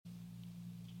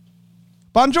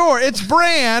Bonjour, it's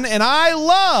Bran, and I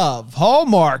love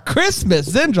Hallmark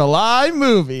Christmas in July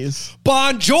movies.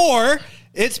 Bonjour,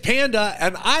 it's Panda,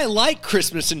 and I like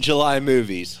Christmas in July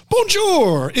movies.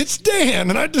 Bonjour, it's Dan,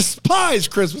 and I despise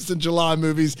Christmas in July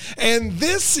movies. And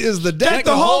this is the Deck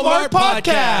the Hallmark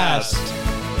podcast.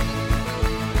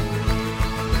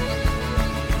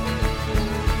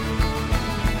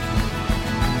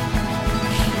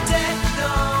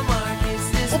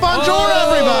 Well, bonjour,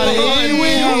 everybody.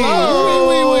 Hello.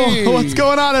 What's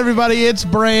going on, everybody? It's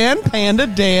Bran, Panda,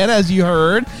 Dan, as you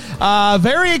heard.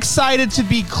 Very excited to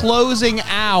be closing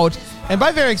out. And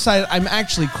by very excited, I'm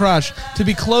actually crushed to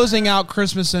be closing out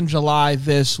Christmas in July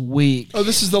this week. Oh,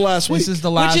 this is the last week. This is the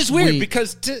last week. Which is weird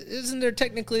because isn't there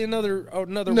technically another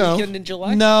weekend in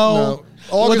July? No.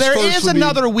 Well, there is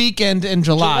another be... weekend in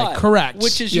July. Correct.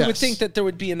 Which is, you would think that there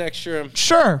would be an extra...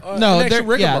 Sure.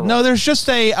 There's just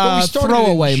a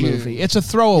throwaway movie. It's a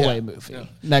throwaway movie. Yeah.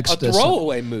 A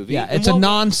throwaway movie? Yeah, it's a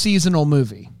non-seasonal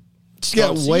movie. It's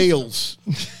got whales.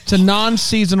 It's a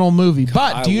non-seasonal movie.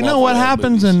 But do you know what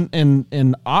happens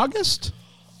in August?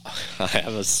 I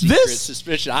have a secret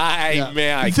suspicion.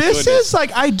 This is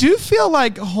like, I do feel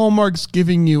like Hallmark's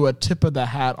giving you a tip of the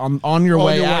hat on your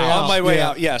way out. On my way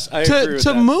out, yes. I agree with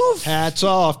that. Move. Hats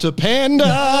off to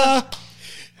Panda.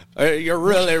 You're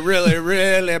really, really,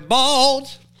 really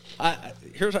bald.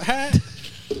 Here's a hat.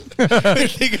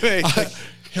 Think of it.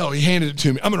 Hell, he handed it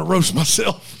to me. I'm going to roast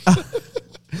myself.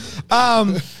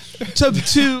 Hat.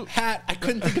 I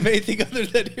couldn't think of anything other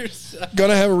than here's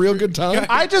gonna have a real good time.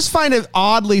 I just find it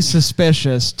oddly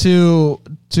suspicious to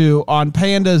on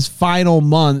Panda's final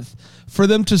month for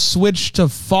them to switch to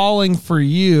Falling for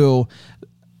You,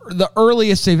 the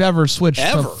earliest they've ever switched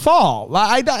to fall.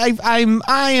 I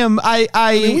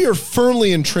mean, we are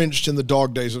firmly entrenched in the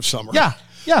dog days of summer. Yeah.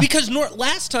 Yeah, because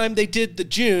last time they did the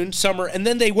June summer, and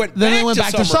then they went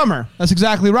back to summer. That's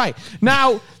exactly right.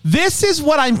 Now, this is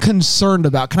what I'm concerned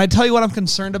about. Can I tell you what I'm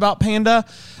concerned about, Panda?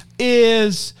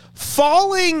 Is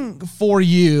Falling for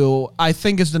You, I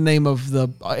think, is the name of the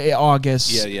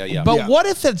August. Yeah. But what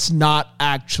if it's not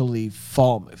actually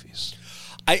fall movies?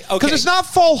 Because it's not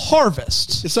fall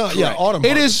harvest. It's not. Yeah, autumn.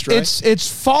 It is. Right? It's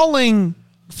falling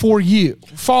for you,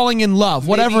 falling in love,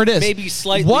 whatever it is. Maybe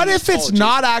slightly. What if it's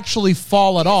not actually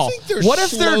fall at all? What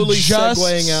if they're just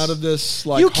segueing out of this?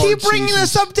 Like, you keep bringing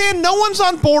this up, Dan. No one's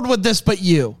on board with this but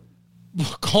you.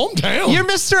 Calm down. You're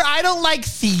Mr. I don't like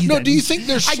seasons. No, do you think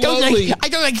they're slowly? I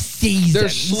don't like seasons. They're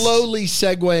slowly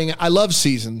segueing. I love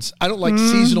seasons. I don't like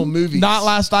seasonal movies. Not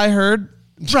last I heard.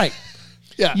 Right.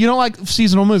 Yeah. You don't like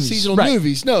seasonal movies. Seasonal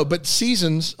movies, no, but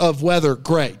seasons of weather,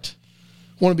 great.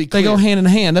 Want to be clear. They go hand in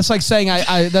hand. That's like saying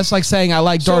I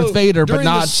like Darth Vader, but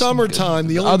not the summertime.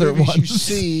 The only other ones you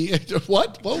see.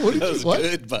 What? What?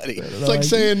 Good, buddy. It's like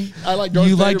saying I like Darth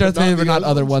Vader. You like Darth Vader, but not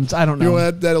other ones. I don't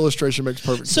know. That illustration makes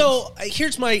perfect sense. So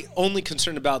here's my only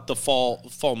concern about the fall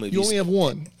movies. You only have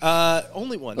one.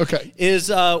 Only one. Okay. Is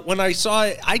when I saw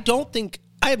it,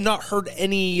 I have not heard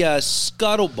any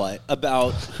scuttlebutt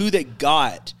about who they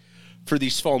got for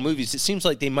these fall movies. It seems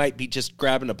like they might be just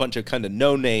grabbing a bunch of kind of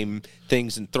no-name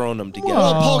things and throwing them together.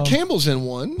 Well, Paul Campbell's in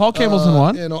one.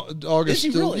 In August.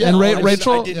 Is he really? Yeah. And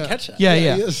Rachel? I didn't catch that.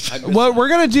 Yeah. Well, we're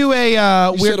going to do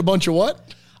a... you said a bunch of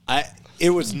what? It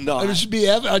was not. I just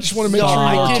want to make sure you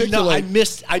articulate. I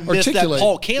missed that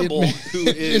Paul Campbell, who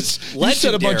is legendary. You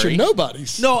said a bunch of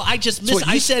nobodies. No, I just missed.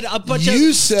 I said a bunch of.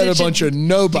 You said a bunch of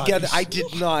nobodies. Together. I did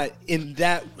not, in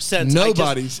that sense.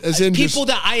 Nobodies, as in people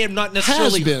that I have not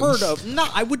necessarily heard of. No,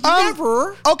 I would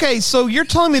never. Okay, so you're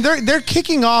telling me they're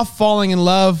kicking off Falling in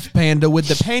Love, Panda, with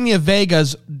the Pena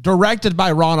Vegas, directed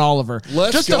by Ron Oliver.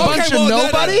 Let's a bunch of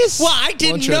nobodies. Well, I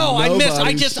didn't know. I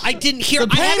missed. I didn't hear.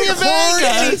 I haven't heard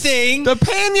anything. The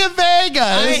Pena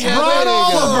Vegas, Ron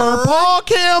Oliver, Paul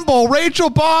Campbell, Rachel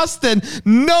Boston,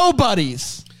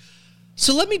 nobodies.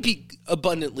 So let me be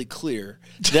abundantly clear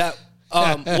that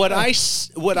what I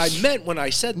meant when I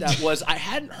said that was I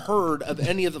hadn't heard of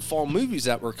any of the fall movies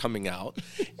that were coming out,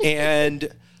 and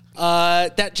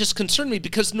that just concerned me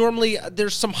because normally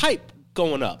there's some hype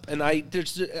going up, and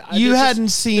you hadn't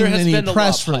seen any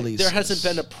press releases. There hasn't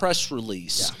been a press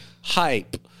release. Yeah.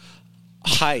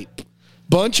 Hype.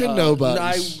 Bunch of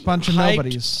nobodies. Bunch of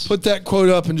nobodies. Put that quote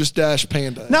up and just dash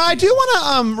Panda. Now, I do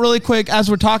want to, really quick,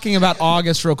 as we're talking about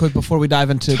August real quick before we dive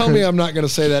into... Tell me I'm not going to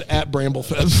say that at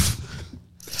Bramblefest.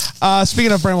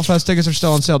 Speaking of Bramblefest, tickets are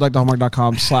still on sale,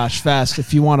 deckthehallmark.com/fest.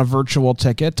 If you want a virtual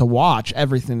ticket to watch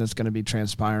everything that's going to be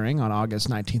transpiring on August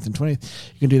 19th and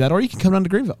 20th, you can do that, or you can come down to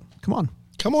Greenville. Come on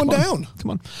down.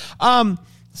 Come on.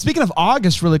 Speaking of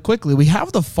August, really quickly, we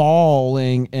have the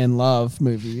Falling in Love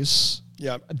movies.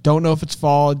 Yeah. Don't know if it's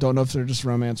fall. Don't know if they're just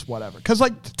romance, whatever. Because,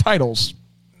 like, titles.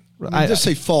 Just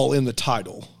say fall in the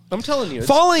title. I'm telling you.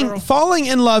 Falling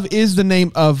in Love is the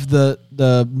name of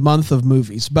the month of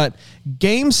movies, but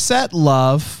Game Set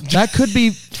Love, that could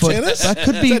be tennis. That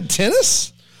could be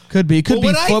tennis. Could be football.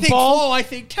 I think fall, I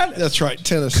think tennis. That's right,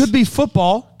 tennis. Could be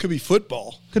football. Could be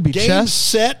football. Could be Game chess.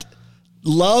 Set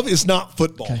Love is not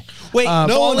football. Okay. Wait,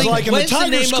 no one's like, and the when's the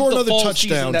Tigers name score of the another fall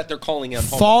touchdown. season that they're calling on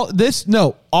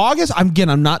August.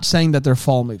 I'm not saying that they're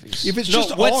fall movies. If it's No,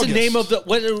 just what's August. the name of the?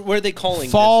 What are they calling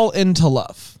Fall into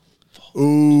Love.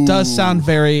 Ooh. Does sound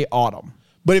very autumn.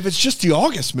 But if it's just the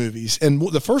August movies, and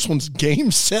the first one's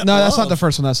Game Set No, Love. that's not the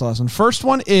first one. That's the last one. First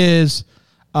one is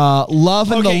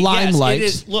Love in the Limelight.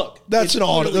 Yes, it is. Look, That's an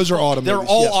autumn. Those are autumn They're movies.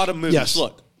 all Yes. autumn movies. Yes.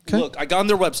 Look, I got on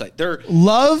their website. They're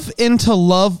Love into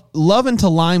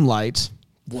Limelight.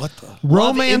 What the?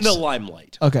 Romance Love in the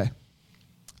Limelight. Okay.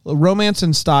 Romance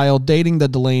and Style, Dating the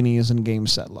Delaney's, and Game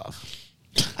Set Love.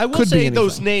 I will Could be say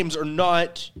those anything. names are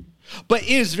not, but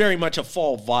is very much a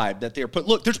fall vibe that they're put.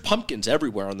 Look, there's pumpkins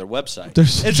everywhere on their website.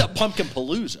 It's a pumpkin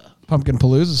palooza, Pumpkin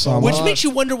Palooza song. which makes you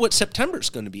wonder what September's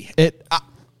going to be.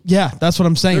 Yeah, that's what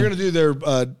I'm saying. They're going to do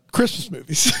their Christmas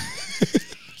movies.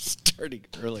 Starting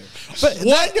earlier, But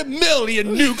 1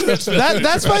 million new Christmas.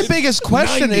 That's my biggest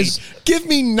question 90. is Give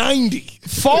me 90.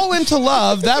 Fall into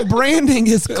Love. That branding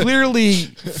is clearly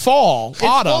fall,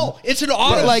 autumn. Fall. It's an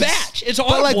autumn batch. It's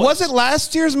autumn. But like, was it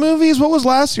last year's movies? What was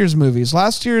last year's movies?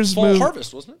 Last year's Fall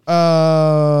Harvest, wasn't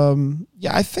it?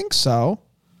 Yeah, I think so.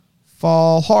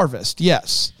 Fall Harvest,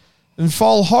 yes. And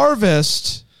Fall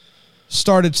Harvest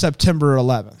started September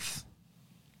 11th.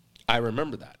 I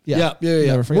remember that. Yeah.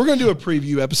 Never forget. We're going to do a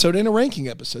preview episode and a ranking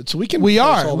episode, so we can. We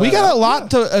parse are. all We that got out. a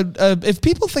lot to. If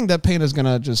people think that Panda's going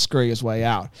to just scurry his way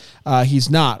out, he's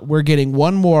not. We're getting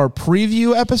one more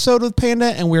preview episode with Panda,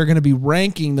 and we're going to be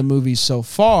ranking the movies so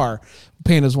far.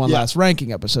 Panda's last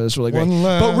ranking episode. It's really great.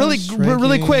 But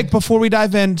really quick, before we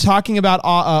dive in, talking about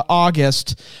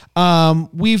August,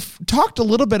 we've talked a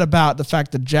little bit about the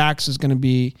fact that Jax is going to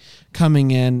be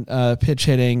coming in, pitch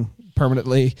hitting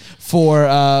permanently for,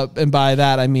 and by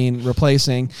that I mean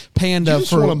replacing Panda. You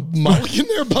just for want a mulligan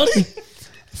there, buddy?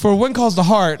 For When Calls the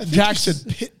Heart. Jax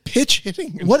said pitch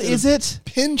hitting. What is it?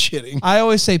 Pinch hitting. I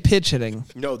always say pitch hitting.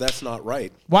 No, that's not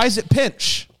right. Why is it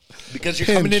pinch? Because you're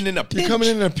Pinch. coming in a pinch. You're coming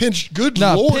in a pinch. Good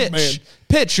No, Lord, pitch. man.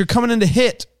 Pitch. You're coming in to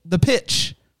hit the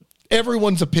pitch.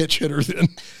 Everyone's a pitch hitter then.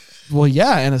 Well,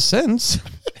 yeah, in a sense.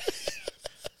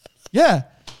 Yeah.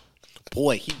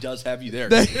 Boy, he does have you there.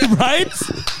 Right?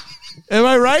 Am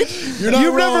I right? You're not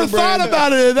You've wrong, never thought Brandon.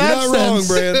 about it in that You're not sense.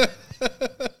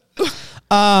 wrong,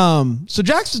 Brand. So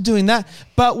Jax is doing that,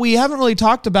 but we haven't really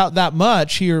talked about that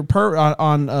much here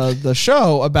on the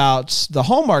show about the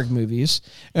Hallmark movies.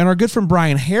 And our good friend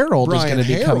Brian Harold is going to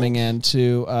be coming in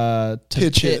to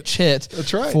pitch hit.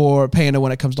 That's right. For Panda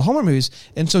when it comes to Hallmark movies.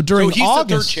 And so during he's the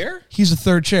August, third chair? He's the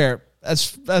third chair.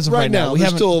 As of right now, we there's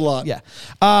haven't still a lot. Yeah.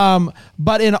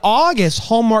 But in August,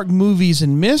 Hallmark Movies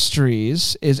and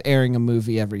Mysteries is airing a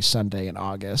movie every Sunday in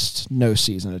August. No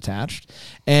season attached.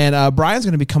 And Brian's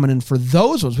going to be coming in for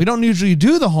those ones. We don't usually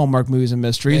do the Hallmark Movies and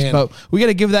Mysteries, Man. but we got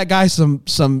to give that guy some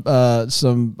Fastballs,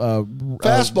 some if you know what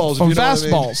I mean.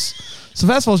 fastballs. Some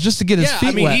fastballs just to get his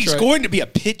feet wet. He's going to be a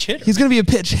pitch hitter. He's going to be a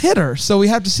pitch hitter, so we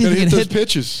have to see if he Hit can those hit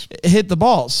pitches. hit the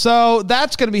balls. So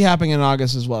that's going to be happening in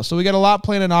August as well. So we got a lot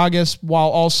planned in August while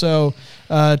also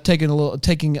taking a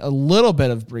little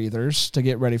bit of breathers to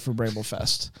get ready for Bramble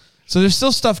Fest. So there's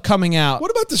still stuff coming out.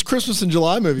 What about this Christmas in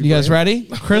July movie? You guys Brand? ready?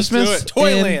 Christmas do it.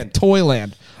 Toyland. in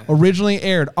Toyland. Originally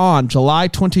aired on July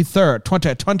 23rd,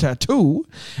 2022,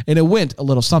 and it went a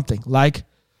little something like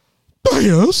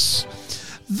this.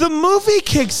 The movie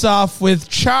kicks off with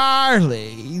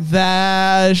Charlie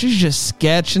that she's just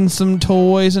sketching some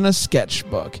toys in a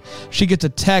sketchbook. She gets a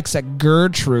text that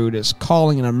Gertrude is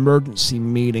calling an emergency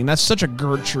meeting. That's such a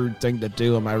Gertrude thing to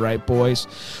do, am I right, boys?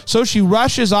 So she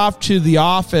rushes off to the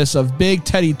office of Big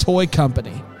Teddy Toy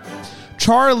Company.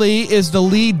 Charlie is the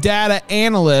lead data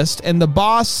analyst, and the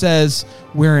boss says,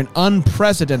 "We're in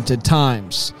unprecedented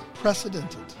times."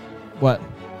 Precedented. What?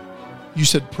 You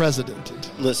said precedented.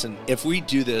 Listen, if we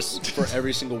do this for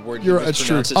every single word It's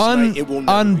true. tonight, it will never be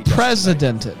done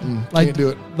Unprecedented. Can't do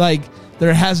it. Like,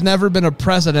 there has never been a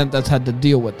president that's had to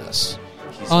deal with this.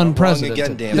 tonight. He's not wrong Unprecedented.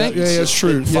 again, Dan. Thank- Yeah, it's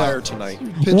true. Fire Yeah. tonight.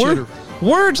 Pitch hitter.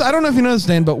 Words, I don't know if you know this,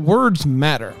 Dan, but words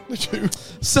matter.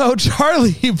 So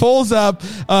Charlie pulls up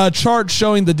a chart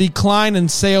showing the decline in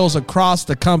sales across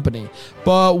the company.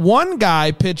 But one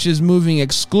guy pitches moving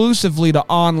exclusively to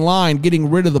online, getting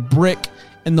rid of the brick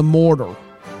and the mortar.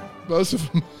 Most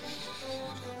of them.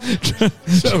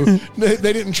 So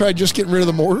they didn't try just getting rid of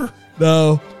the mortar?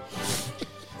 No.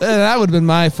 That would have been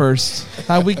my first.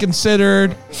 Have we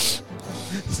considered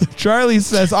So Charlie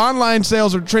says online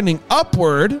sales are trending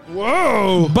upward.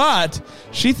 Whoa. But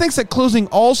she thinks that closing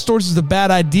all stores is a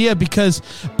bad idea because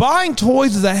buying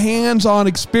toys is a hands-on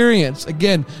experience.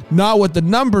 Again, not what the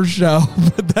numbers show,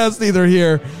 but that's neither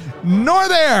here nor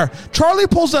there. Charlie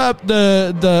pulls up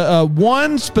the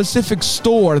one specific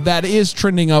store that is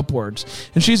trending upwards.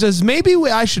 And she says, maybe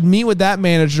I should meet with that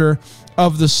manager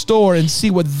of the store and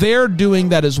see what they're doing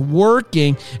that is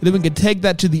working, and then we can take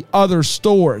that to the other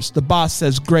stores. The boss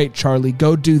says, great, Charlie,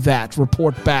 go do that.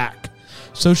 Report back.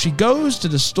 So she goes to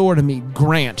the store to meet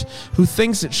Grant, who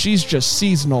thinks that she's just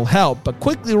seasonal help, but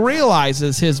quickly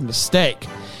realizes his mistake.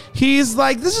 He's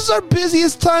like, this is our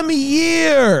busiest time of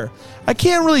year. I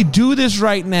can't really do this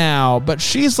right now. But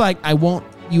she's like,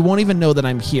 you won't even know that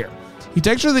I'm here. He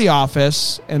takes her to the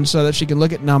office and so that she can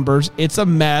look at numbers. It's a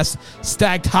mess,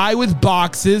 stacked high with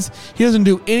boxes. He doesn't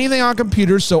do anything on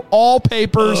computers, so all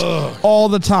papers all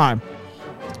the time.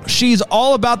 She's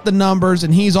all about the numbers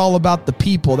and he's all about the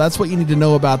people. That's what you need to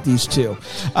know about these two.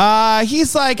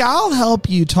 He's like, I'll help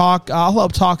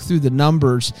talk through the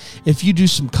numbers if you do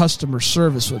some customer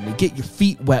service with me. Get your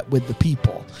feet wet with the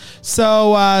people.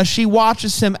 So she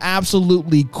watches him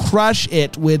absolutely crush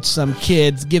it with some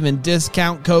kids, giving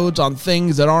discount codes on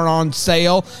things that aren't on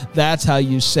sale. That's how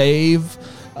you save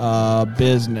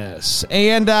business.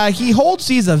 And he holds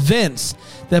these events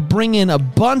that bring in a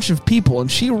bunch of people, and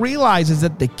she realizes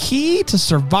that the key to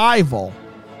survival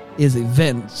is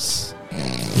events.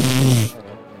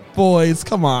 Boys,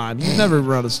 come on. You've never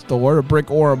run a store, a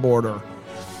brick or a mortar.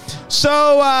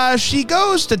 So she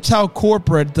goes to tell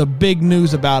corporate the big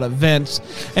news about events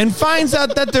and finds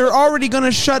out that they're already going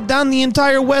to shut down the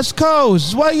entire West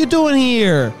Coast. What are you doing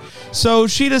here? So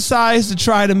she decides to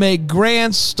try to make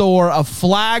Grant's store a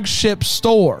flagship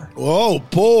store. Oh,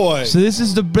 boy. So this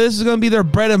is going to be their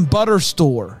bread and butter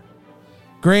store.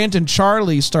 Grant and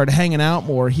Charlie start hanging out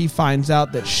more. He finds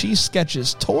out that she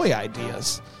sketches toy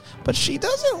ideas, but she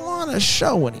doesn't want to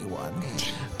show anyone.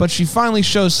 But she finally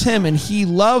shows him, and he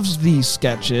loves these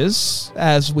sketches,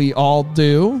 as we all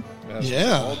do.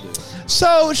 Yeah.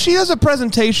 So she does a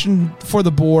presentation for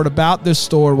the board about this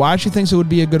store, why she thinks it would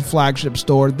be a good flagship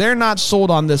store. They're not sold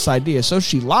on this idea, so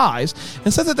she lies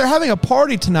and says that they're having a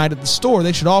party tonight at the store.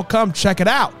 They should all come check it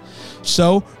out.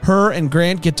 So her and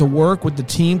Grant get to work with the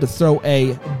team to throw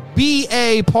a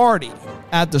BA party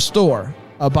at the store,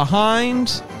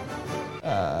 behind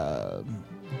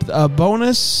a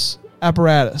bonus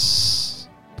apparatus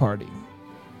party.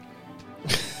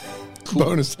 Cool.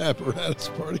 Bonus apparatus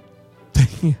party.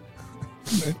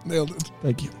 Nailed it.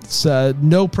 Thank you. It's,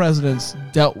 no presidents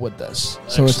dealt with this.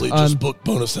 So Actually, it's just booked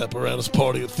bonus apparatus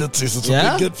party at Fitzy's. It's a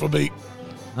big get for me.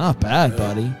 Not bad,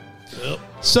 buddy. Yep.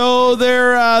 So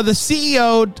they're the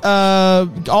CEO.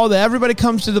 Everybody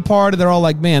comes to the party. They're all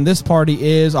like, "Man, this party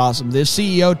is awesome." The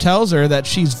CEO tells her that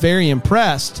she's very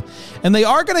impressed, and they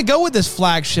are going to go with this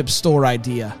flagship store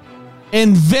idea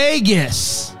in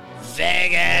Vegas.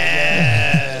 Let's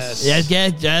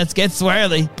get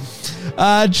swirly.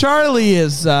 Charlie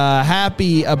is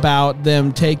happy about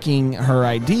them taking her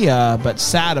idea, but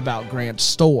sad about Grant's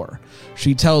store.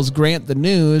 She tells Grant the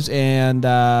news, and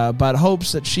but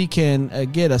hopes that she can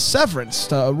get a severance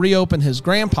to reopen his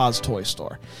grandpa's toy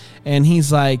store. And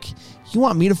he's like, "You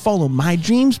want me to follow my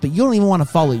dreams, but you don't even want to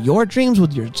follow your dreams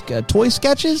with your toy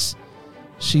sketches?"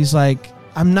 She's like,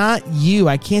 "I'm not you.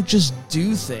 I can't just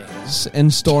do things,"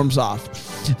 and storms off.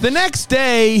 The next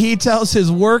day, he tells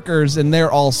his workers, and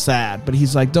they're all sad. But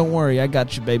he's like, "Don't worry, I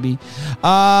got you, baby."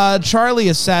 Charlie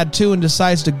is sad, too, and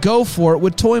decides to go for it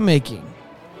with toy making.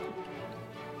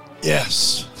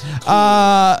 Yes.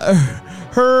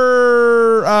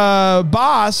 Her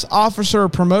boss offers her a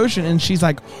promotion, and she's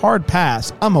like, "Hard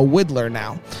pass. I'm a whittler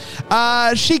now."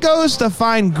 She goes to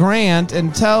find Grant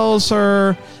and tells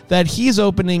her that he's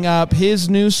opening up his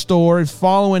new store and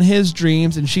following his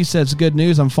dreams. And she says, "Good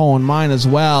news, I'm following mine as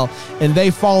well." And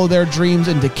they follow their dreams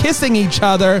into kissing each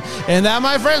other. And that,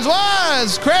 my friends,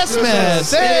 was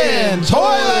Christmas in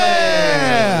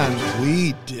Toyland.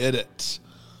 We did it.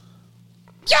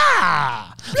 Yeah!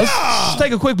 Let's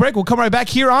take a quick break. We'll come right back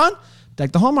here on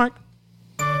Deck the Hallmark.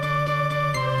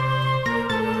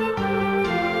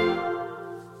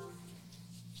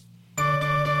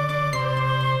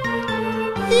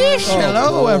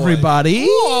 Hello, everybody.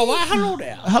 Oh, well, hello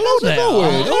there. Hello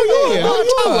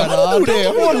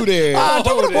there.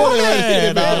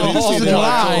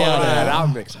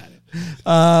 I'm excited.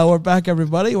 We're back,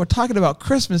 everybody. We're talking about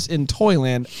Christmas in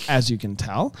Toyland, as you can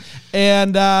tell.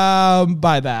 And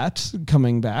by that,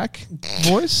 coming back,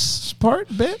 voice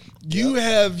part bit. You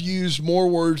have used more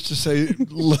words to say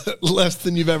less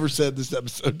than you've ever said this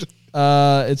episode.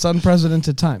 It's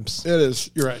unprecedented times. It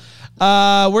is. You're right.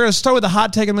 We're going to start with a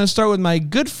hot take. I'm going to start with my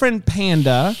good friend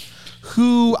Panda,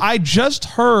 who I just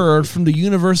heard from the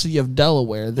University of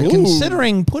Delaware. They're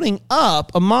considering putting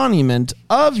up a monument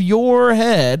of your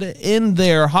head in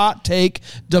their hot take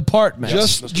department.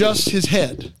 Just his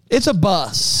head. It's a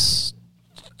bust.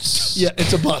 Yeah,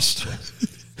 it's a bust.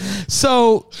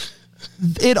 So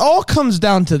it all comes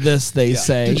down to this, they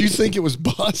say. Did you think it was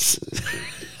bus?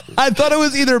 I thought it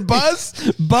was either bust,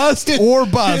 or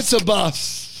bust. It's a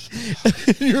bus.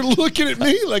 You're looking at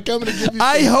me like I'm going to give you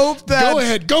I hope that... Go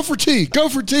ahead. Go for tea. Go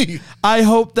for tea. I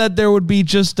hope that there would be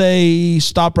just a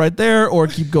stop right there or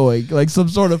keep going, like some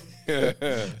sort of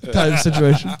type of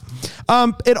situation.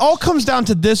 It all comes down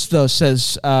to this, though,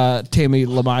 says Tammy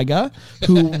Lamiga,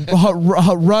 who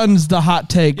runs the hot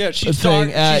take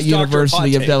thing at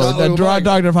University of Delaware.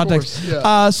 Doctor of Hot Takes.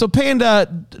 Yeah. So,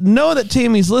 Panda, know that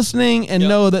Tammy's listening and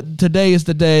know that today is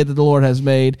the day that the Lord has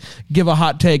made. Give a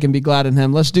hot take and be glad in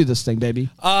him. Let's do this thing, baby.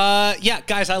 Yeah,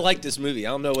 guys, I like this movie. I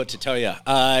don't know what to tell you.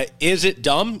 Is it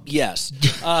dumb? Yes.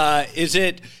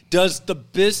 Does the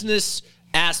business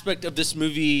aspect of this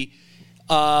movie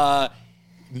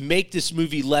make this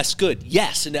movie less good?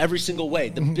 Yes, in every single way.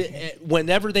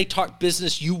 Whenever they talk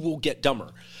business, you will get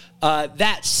dumber.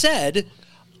 That said,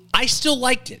 I still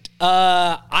liked it.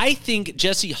 I think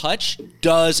Jesse Hutch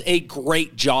does a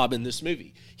great job in this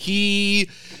movie. He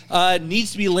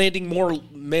needs to be landing more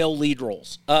male lead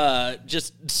roles.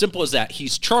 Just simple as that.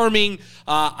 He's charming.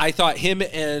 I thought him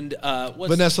and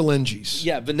Vanessa Lenges.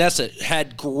 Yeah, Vanessa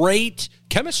had great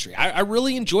chemistry. I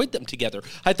really enjoyed them together.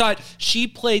 I thought she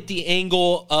played the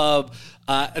angle of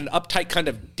an uptight kind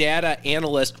of data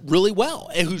analyst really well,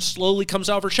 and who slowly comes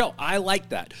out of her shell. I like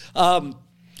that.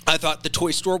 I thought the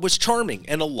toy store was charming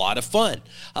and a lot of fun.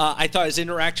 I thought his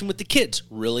interaction with the kids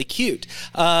really cute.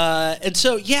 And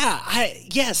so,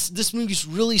 yes, this movie's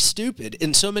really stupid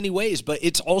in so many ways, but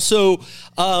it's also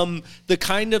the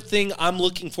kind of thing I'm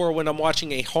looking for when I'm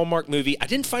watching a Hallmark movie. I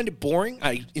didn't find it boring.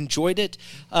 I enjoyed it.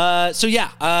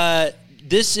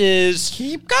 This is...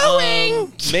 Keep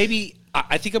going! Maybe,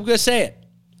 I think I'm going to say it.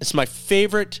 It's my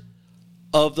favorite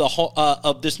of the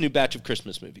of this new batch of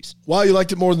Christmas movies. Wow, you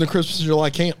liked it more than the Christmas in July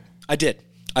camp. I did.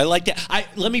 I liked it.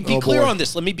 Let me be clear on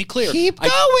this. Let me be clear. Keep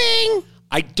going.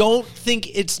 I don't think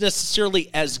it's necessarily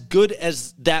as good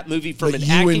as that movie from an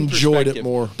acting perspective. You enjoyed it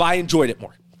more. But I enjoyed it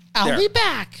more. I'll be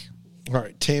back. All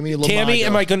right, Tammy Lamiga. Tammy,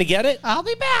 am I going to get it? I'll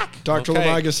be back. Dr.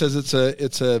 Lamiga says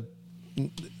it's a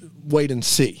wait and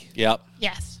see. Yep.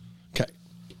 Yes. Okay.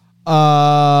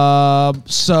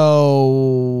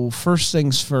 So first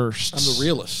things first.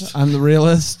 I'm the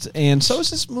realist, and so is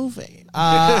this movie.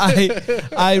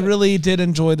 I really did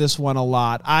enjoy this one a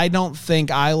lot. I don't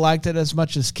think I liked it as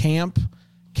much as Camp.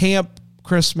 Camp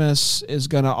Christmas is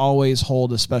going to always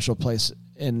hold a special place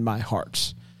in my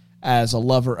heart as a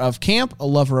lover of camp, a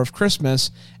lover of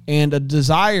Christmas, and a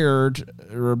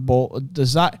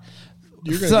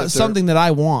something that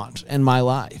I want in my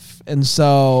life. And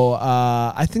so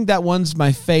I think that one's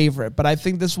my favorite, but I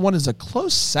think this one is a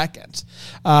close second.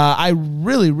 I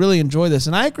really, really enjoy this,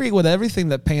 and I agree with everything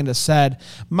that Panda said.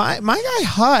 My guy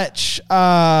Hutch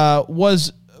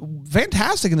was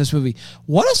fantastic in this movie.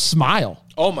 What a smile.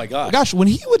 Oh, my God. Gosh, when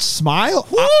he would smile,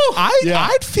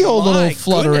 I'd feel a little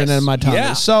fluttering in my tummy.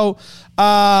 Yeah. So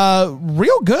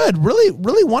real good, really,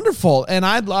 really wonderful. And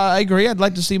I agree. I'd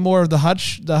like to see more of the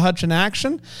Hutch in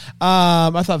action.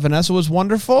 I thought Vanessa was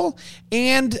wonderful.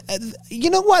 And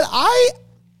you know what? I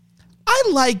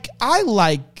like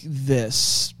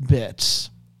this bit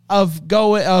of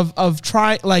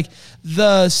trying, like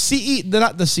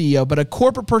not the CEO, but a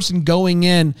corporate person going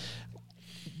in,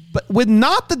 but with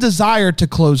not the desire to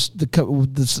close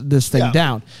this thing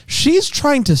down. She's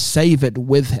trying to save it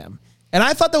with him. And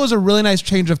I thought that was a really nice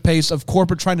change of pace of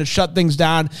corporate trying to shut things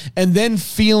down and then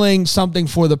feeling something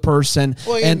for the person.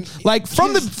 Well, and like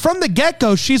from the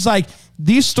get-go, she's like,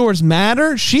 these stores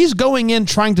matter. She's going in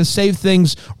trying to save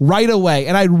things right away.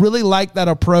 And I really like that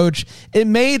approach. It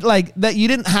made like that you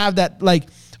didn't have that, like,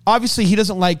 obviously he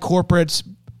doesn't like corporates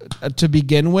to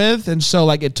begin with, and so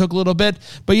like it took a little bit,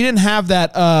 but you didn't have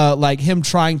that like him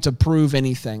trying to prove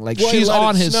anything. Like she's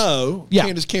on his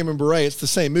Candace Cameron Bure. It's the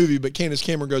same movie, but Candace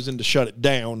Cameron goes in to shut it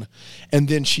down, and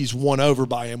then she's won over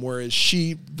by him. Whereas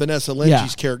Vanessa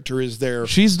Lynch's character is there.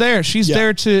 She's there. She's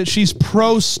there to. She's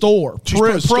pro store,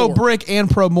 pro brick and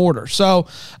pro mortar. So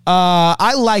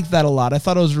I like that a lot. I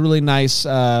thought it was a really nice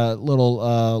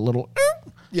little.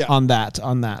 On that.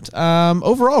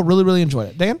 Overall, really enjoyed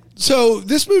it. Dan? So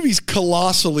this movie's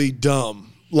colossally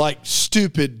dumb, like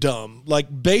stupid dumb.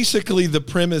 Like basically the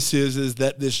premise is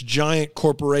that this giant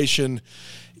corporation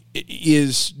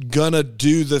is gonna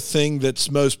do the thing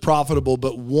that's most profitable,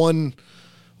 but one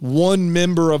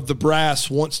member of the brass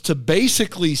wants to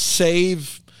basically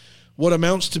save what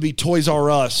amounts to be Toys R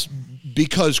Us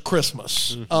because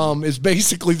Christmas is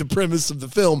basically the premise of the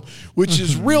film, which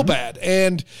is real bad.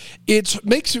 And it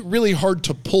makes it really hard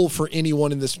to pull for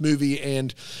anyone in this movie.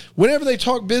 And whenever they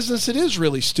talk business, it is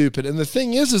really stupid. And the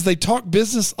thing is they talk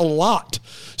business a lot.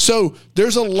 So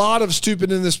there's a lot of stupid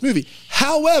in this movie.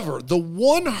 However, the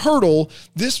one hurdle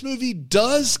this movie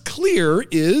does clear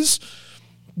is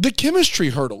the chemistry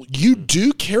hurdle. You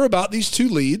do care about these two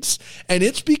leads. And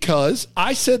it's because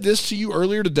I said this to you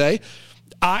earlier today.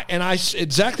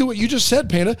 Exactly what you just said,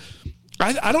 Panda.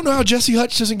 I don't know how Jesse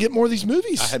Hutch doesn't get more of these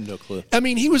movies. I have no clue. I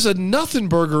mean, he was a nothing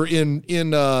burger in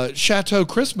Chateau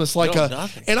Christmas,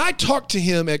 nothing. And I talked to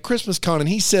him at Christmas Con, and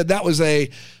he said that was a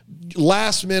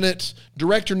last minute.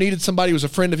 Director needed somebody who was a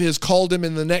friend of his, called him,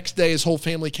 and the next day his whole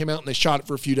family came out and they shot it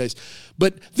for a few days.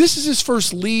 But this is his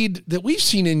first lead that we've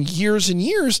seen in years and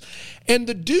years, and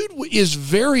the dude is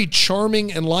very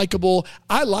charming and likable.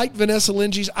 I like Vanessa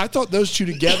Lynch's. I thought those two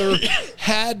together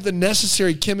had the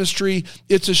necessary chemistry.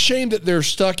 It's a shame that they're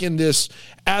stuck in this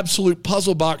absolute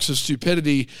puzzle box of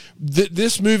stupidity.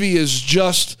 This movie is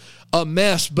just a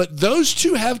mess, but those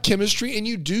two have chemistry, and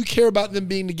you do care about them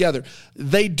being together.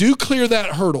 They do clear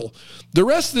that hurdle. The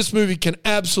rest of this movie can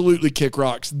absolutely kick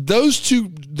rocks. Those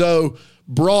two, though,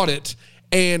 brought it,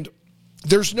 and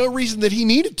there's no reason that he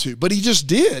needed to, but he just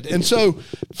did. And so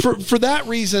for that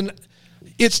reason,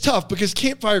 it's tough because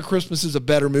Campfire Christmas is a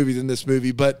better movie than this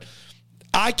movie, but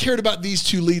I cared about these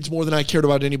two leads more than I cared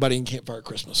about anybody in Campfire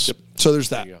Christmas. Yep. So there's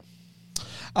that.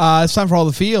 It's time for all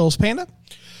the feels. Panda?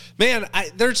 Man,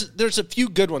 there's a few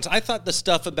good ones. I thought the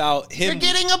stuff about him. You're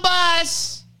getting a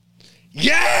bus.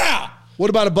 Yeah. What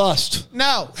about a bust?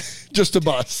 No. Just a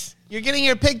bus. You're getting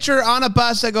your picture on a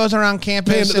bus that goes around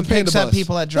campus and picks up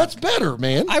people at drop. That's better,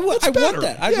 man. I want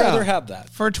that. I'd rather have that.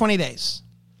 For 20 days.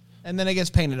 And then it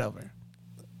gets painted over.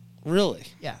 Really?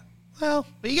 Yeah. Well,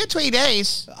 but you get 20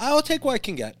 days. I'll take what I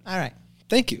can get. All right.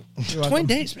 Thank you. 20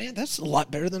 days, man. That's a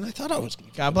lot better than I thought I was going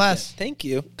to. God bless. Thank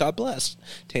you. God bless,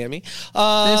 Tammy.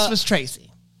 This was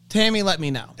Tracy. Tammy, let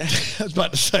me know. I was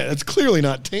about to say, that's clearly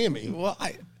not Tammy. Well,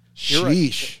 Sheesh.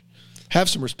 Right. Have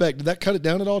some respect. Did that cut it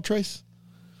down at all, Trace?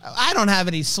 I don't have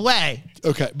any sway.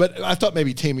 Okay, but I thought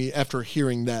maybe Tammy, after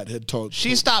hearing that, had told.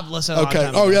 She stopped listening. Okay.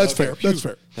 Oh, yeah, that's fair. That's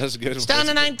fair. That's good. It's down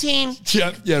to 19.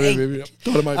 Yeah, maybe.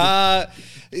 Thought it might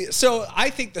be. So I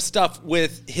think the stuff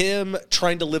with him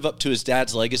trying to live up to his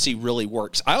dad's legacy really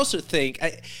works. I also think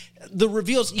the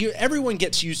reveals, everyone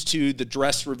gets used to the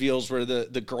dress reveals where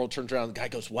the girl turns around and the guy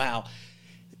goes, wow.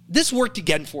 This worked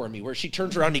again for me, where she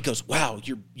turns around and he goes, wow,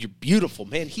 you're beautiful,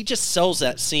 man. He just sells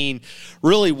that scene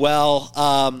really well.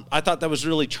 I thought that was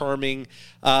really charming.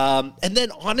 And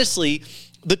then honestly,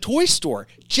 the toy store,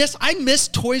 I miss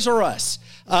Toys R Us.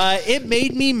 It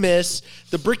made me miss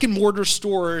the brick and mortar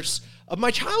stores of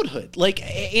my childhood.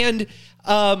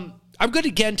 I'm going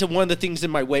to get into one of the things in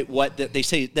my wait what that they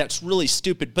say that's really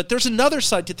stupid, but there's another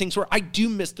side to things where I do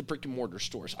miss the brick and mortar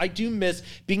stores. I do miss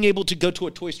being able to go to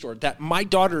a toy store. That my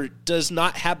daughter does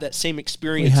not have that same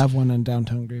experience. We have one in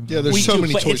downtown Greenville. Yeah, there's so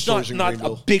many toy stores in Greenville. It's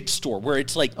not a big store where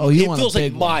it's like it feels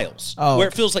like miles. Oh, where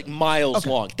it feels like miles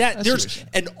long. There's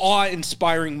an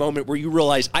awe-inspiring moment where you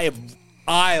realize I have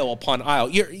aisle upon aisle.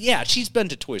 She's been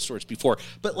to toy stores before,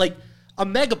 but like a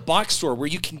mega box store where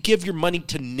you can give your money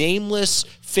to nameless,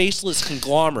 faceless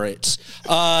conglomerates.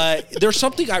 There's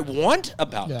something I want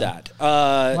about that.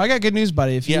 Well, I got good news,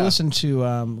 buddy. If you listen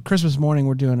to Christmas morning,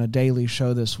 we're doing a daily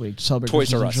show this week to celebrate Toys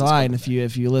Christmas R Us in July. And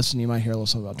if you listen, you might hear a little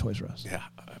something about Toys R Us. Yeah,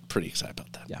 I'm pretty excited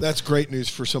about that. Yeah. That's great news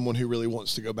for someone who really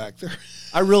wants to go back there.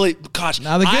 Now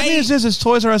the good news is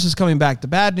Toys R Us is coming back. The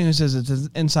bad news is it's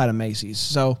inside of Macy's.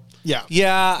 So Yeah.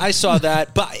 Yeah, I saw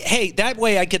that. But hey, that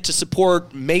way I get to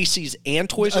support Macy's and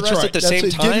Toys R Us at the same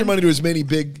time. Give your money to as many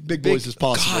big boys as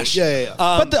possible. Gosh. Yeah.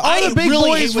 But are the big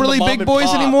boys really big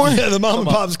boys anymore? Yeah, the mom and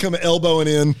pops come elbowing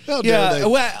in. How dare they?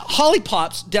 Well, Holly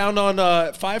Pops down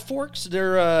on Five Forks.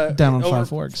 They're down on Five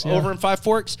Forks. Yeah. Over in Five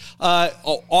Forks.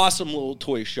 Awesome little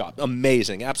toy shop.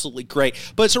 Amazing, absolutely great.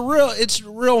 But it's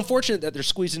real unfortunate that they're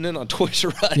squeezing in on Toys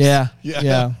R Us. Yeah.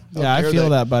 I feel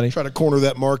that, buddy. Try to corner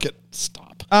that market. Stop.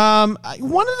 One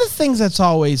of the things that's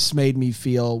always made me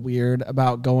feel weird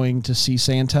about going to see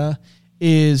Santa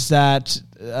is that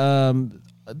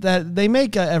that they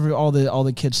make all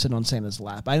the kids sit on Santa's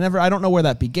lap. I don't know where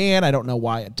that began. I don't know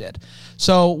why it did.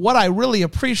 So what I really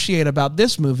appreciate about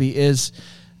this movie is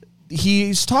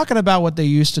he's talking about what they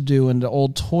used to do in the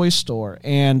old toy store,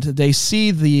 and they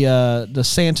see the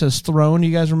Santa's throne.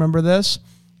 You guys remember this?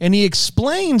 And he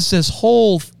explains this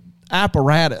whole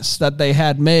apparatus that they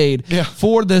had made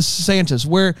for this Santa's,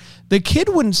 where the kid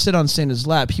wouldn't sit on Santa's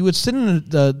lap. He would sit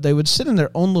they would sit in their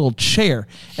own little chair,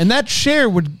 and that chair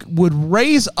would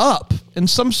raise up in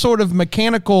some sort of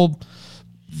mechanical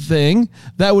thing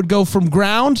that would go from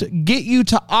ground, get you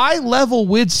to eye level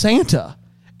with Santa,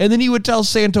 and then you would tell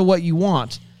Santa what you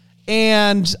want.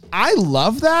 And I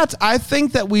love that. I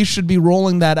think that we should be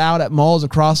rolling that out at malls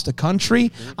across the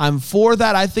country. I'm for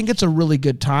that. I think it's a really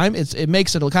good time. It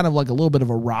makes it kind of like a little bit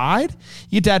of a ride.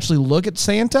 You get to actually look at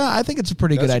Santa. I think it's a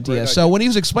pretty good idea. So when he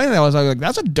was explaining that, I was like,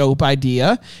 that's a dope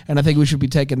idea. And I think we should be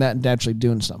taking that and actually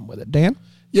doing something with it. Dan?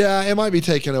 Yeah, it might be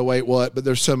taking a wait what, but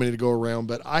there's so many to go around.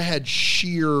 But I had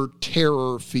sheer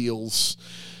terror feels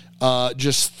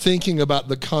just thinking about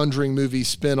the Conjuring movie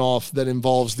spinoff that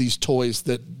involves these toys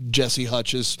that Jesse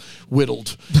Hutch has whittled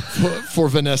for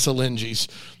Vanessa Lenges.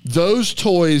 Those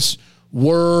toys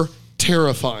were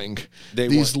terrifying.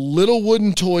 These little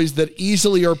wooden toys that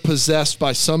easily are possessed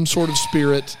by some sort of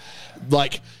spirit.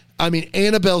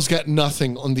 Annabelle's got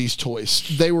nothing on these toys.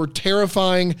 They were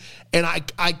terrifying, and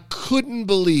I couldn't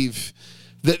believe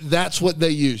that that's what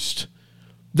they used.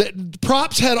 That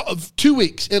props had 2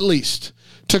 weeks at least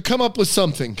to come up with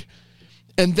something,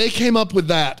 and they came up with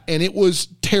that, and it was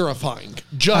terrifying.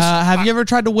 Have you ever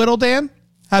tried to whittle, Dan?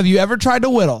 Have you ever tried to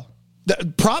whittle?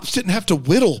 The props didn't have to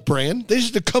whittle, Brand. They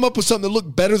just had to come up with something that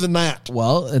looked better than that.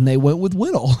 Well, and they went with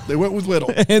whittle.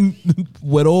 And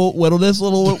whittle this,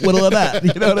 little whittle of that.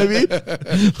 You know what I mean?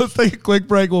 Let's take a quick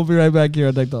break. We'll be right back here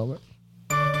on Take the Helmet.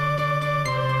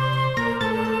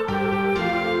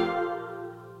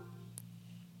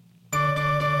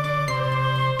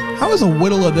 How has a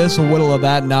whittle of this, a whittle of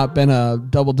that not been a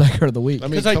double-decker of the week?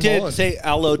 Because I did say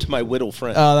hello to my whittle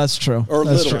friend. Oh, that's true. Or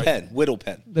that's whittle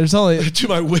pen. There's only to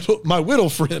my whittle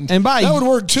friend. And that would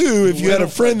work too if you had a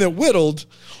friend that whittled.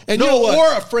 And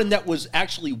or a friend that was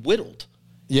actually whittled.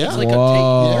 Yeah. It's like a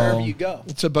take wherever you go.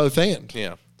 It's a both and.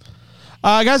 Yeah.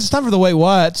 Guys, it's time for the Wait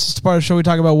What's. It's part of the show we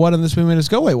talk about what in this 3 minutes.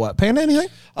 Go Wait What. Panda, anything?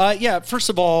 Yeah, first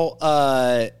of all,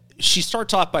 she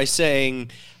starts off by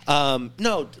saying,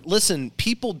 no, listen,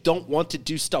 people don't want to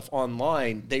do stuff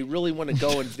online. They really want to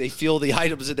go and they feel the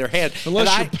items in their hand.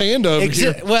 Unless you're Panda over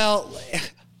here. Well,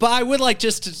 but I would like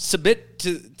just to submit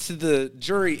to the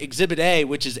jury Exhibit A,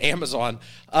 which is Amazon.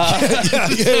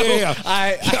 Yeah.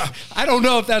 I don't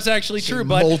know if that's actually true,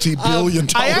 but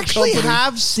multi-billion-dollar I actually company.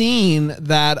 have seen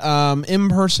that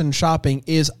in-person shopping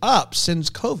is up since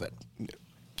COVID.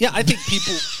 Yeah, I think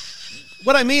people...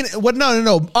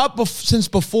 No, up since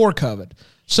before COVID.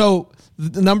 So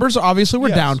the numbers obviously were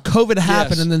down. COVID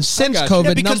happened, and then since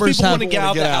COVID, numbers people have want to get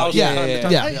out the house.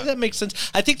 Yeah. That makes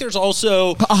sense. I think there's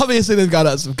also obviously they've got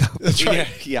us some COVID. That's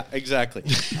right. Yeah, exactly.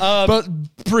 But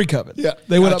pre-COVID,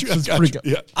 they went up since pre-COVID.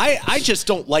 Yeah. I just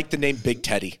don't like the name Big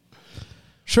Teddy.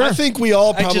 Sure, I think we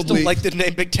all probably. I just don't like the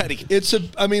name Big Teddy.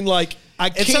 I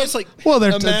can't sounds like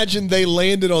imagine they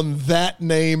landed on that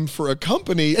name for a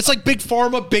company. It's like Big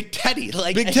Pharma, Big Teddy.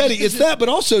 Big Teddy. It's that, but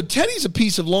also Teddy's a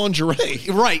piece of lingerie.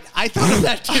 Right. I thought of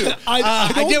that too.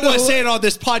 I didn't want to say it on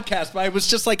this podcast, but I was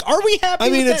just like, are we happy?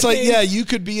 It's like, name? You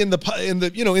could be in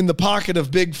the pocket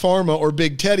of Big Pharma or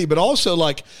Big Teddy, but also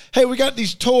like, hey, we got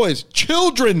these toys,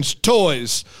 children's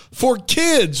toys for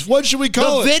kids. What should we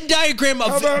call it? The Venn diagram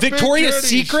of Victoria's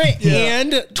Secret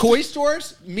and toy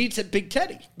stores meets at Big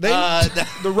Teddy.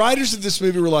 The writers of this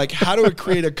movie were like, how do we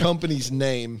create a company's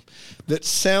name that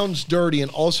sounds dirty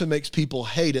and also makes people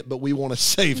hate it, but we want to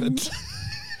save it?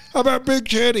 How about Big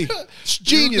Teddy? It's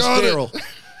genius, Daryl.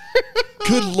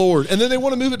 Good Lord. And then they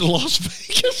want to move it to Las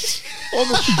Vegas on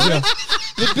the strip.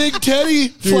 The Big Teddy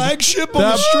flagship on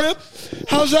the strip.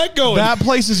 How's that going? That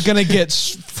place is going to get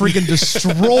freaking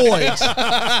destroyed.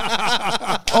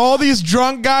 All these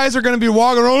drunk guys are going to be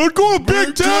walking around. Let's go,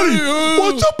 Big Daddy.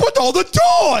 What's up with all the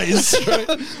toys?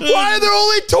 Why are there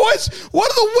only toys?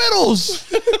 What are the Whittles?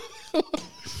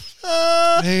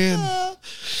 Man.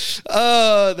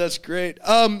 That's great.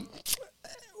 The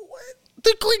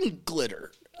green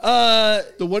glitter.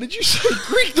 The what did you say? The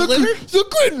green glitter. The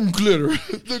green glitter.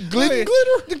 The green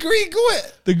glitter. The green glitter.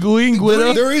 The green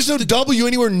glitter. There is no W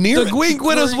anywhere near The green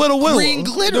glitter's little willow. Green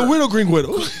glitter. The widow green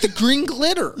widow. The green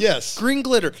glitter. Yes. Green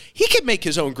glitter. He can make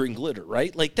his own green glitter,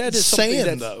 right? Like that is something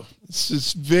Sand, that's, though.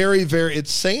 It's very, very.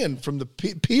 It's sand from the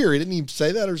pier. He didn't even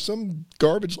say that or some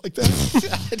garbage like that.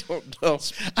 I don't know.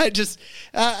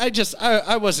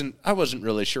 I wasn't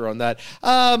really sure on that.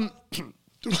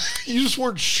 You just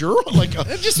weren't sure. Like you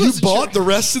wasn't bought sure. the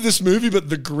rest of this movie, but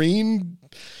the green.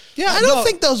 Yeah, I don't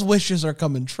think those wishes are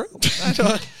coming true.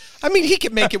 I mean, he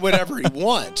can make it whatever he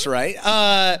wants, right?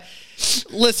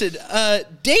 Listen,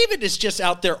 David is just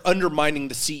out there undermining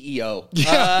the CEO.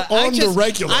 Yeah, on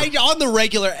the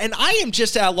regular. And I am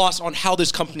just at a loss on how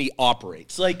this company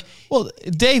operates. Like, Well,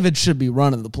 David should be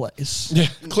running the place. Yeah,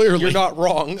 clearly. you're not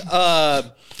wrong.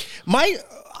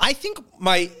 I think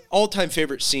my all-time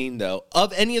favorite scene, though,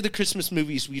 of any of the Christmas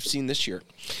movies we've seen this year,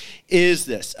 is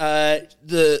this.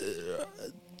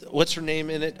 What's her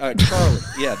name in it? Charlie.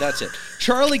 Yeah, that's it.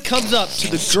 Charlie comes up to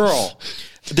the girl,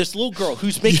 this little girl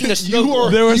who's making a snow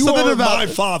globe. There was you something are about my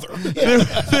father.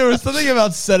 There was something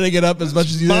about setting it up as much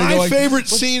as you. My favorite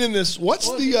scene in this. What's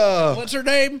her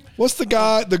name? What's the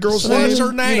guy? The girl's name? What's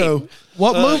her name? You know,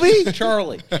 What movie?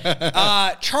 Charlie.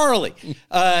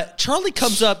 Charlie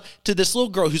comes up to this little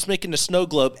girl who's making a snow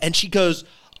globe, and she goes,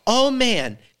 "Oh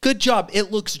man, good job.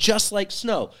 It looks just like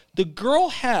snow." The girl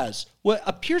has what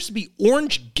appears to be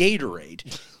orange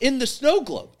Gatorade in the snow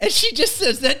globe, and she just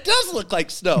says, "That does look like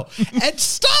snow." And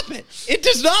stop it. It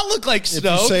does not look like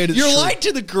snow. you say it, it's You're true. lying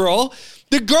to the girl.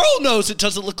 The girl knows it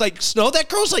doesn't look like snow. That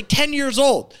girl's like 10 years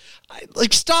old.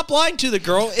 Stop lying to the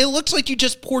girl. It looks like you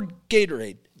just poured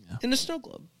Gatorade in a snow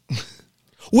globe.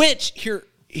 Which, here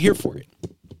for you.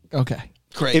 Okay.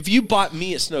 great. If you bought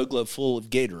me a snow globe full of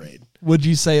Gatorade, Would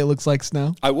you say it looks like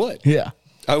snow? I would. Yeah.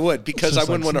 I would, because I just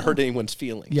wouldn't like want to hurt anyone's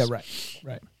feelings. Yeah,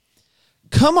 right.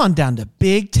 Come on down to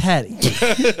Big Teddy.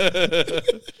 the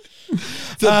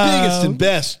biggest and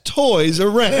best toys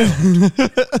around.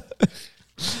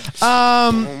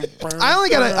 I only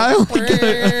got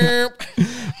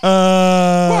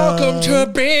Welcome to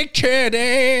Big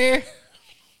Teddy.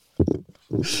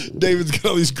 David's got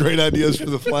all these great ideas for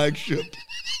the flagship.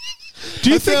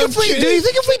 Do you think if we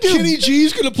do Kenny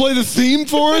G's going to play the theme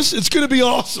for us? It's going to be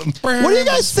awesome. What do you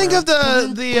guys think of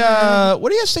what do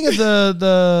you guys think of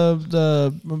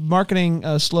the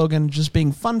marketing slogan just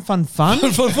being fun? Fun.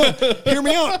 Hear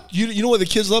me out. You know what the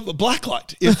kids love? A black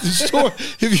light. If the store,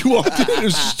 if you walked in,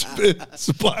 it's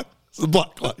a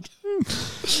black light.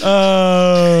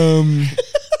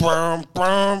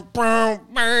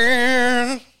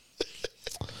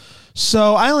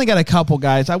 So I only got a couple,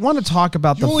 guys. I want to talk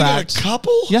about You the only fact. got a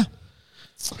couple? Yeah.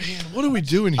 Man, what are we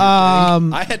doing here?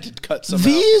 Dave? I had to cut some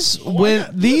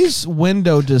out. These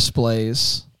window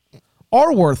displays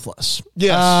are worthless.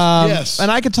 Yes, yes. And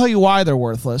I can tell you why they're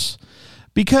worthless.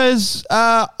 Because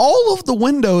all of the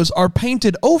windows are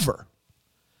painted over,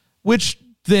 which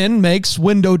then makes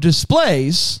window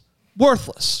displays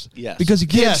worthless. Yes. Because you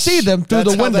can't Yes, see them through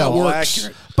that's the how that window. works.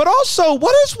 Accurate. But also,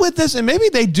 what is with this? And maybe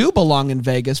they do belong in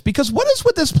Vegas, because what is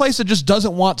with this place that just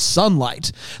doesn't want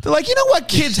sunlight? They're like, you know what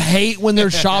kids hate when they're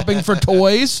shopping for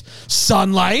toys?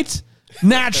 Sunlight,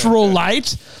 natural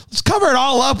light. Let's cover it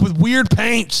all up with weird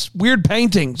paintings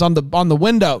on the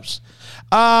windows.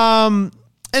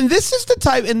 And this is the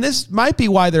type, and this might be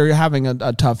why they're having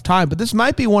a tough time, but this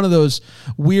might be one of those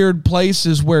weird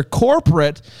places where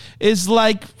corporate is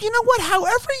like, you know what,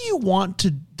 however you want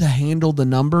to handle the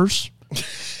numbers,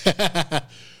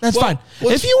 that's fine.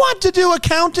 If you want to do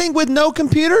accounting with no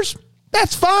computers,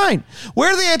 that's fine.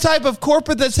 We're the type of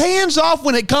corporate that's hands off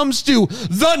when it comes to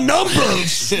the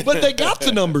numbers. But they got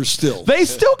the numbers still. They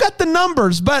still got the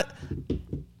numbers, but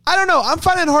I don't know. I'm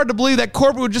finding it hard to believe that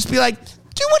corporate would just be like,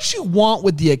 do what you want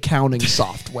with the accounting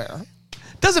software.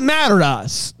 Doesn't matter to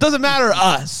us. Doesn't matter to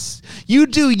us. You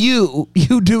do you.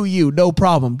 You do you. No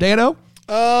problem. Dano?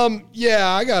 Yeah,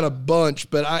 I got a bunch,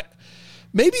 but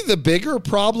maybe the bigger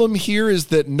problem here is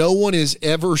that no one is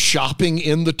ever shopping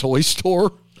in the toy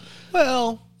store.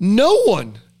 Well, No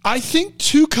one. I think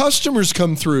 2 customers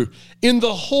come through in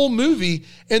the whole movie,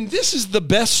 and this is the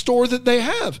best store that they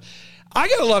have. I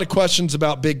got a lot of questions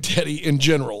about Big Teddy in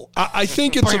general. I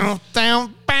think it's a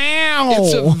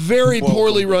very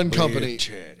poorly run company.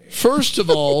 First of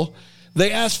all,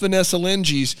 they asked Vanessa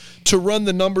Lenges to run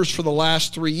the numbers for the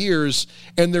last 3 years,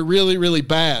 and they're really, really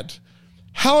bad.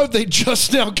 How have they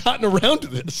just now gotten around to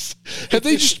this? Have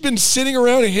they just been sitting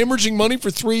around and hemorrhaging money for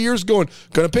 3 years going,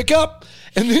 gonna pick up?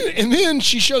 And then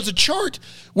she shows a chart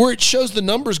where it shows the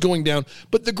numbers going down,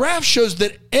 but the graph shows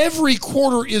that every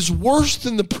quarter is worse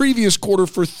than the previous quarter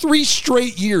for 3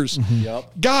 straight years. Mm-hmm.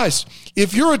 Yep. Guys,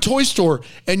 if you're a toy store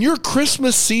and your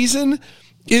Christmas season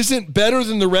isn't better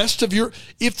than the rest of your,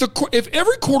 if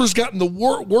every quarter's gotten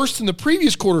worse than the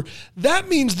previous quarter, that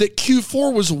means that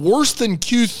Q4 was worse than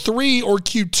Q3 or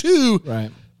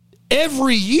Q2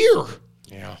 every year.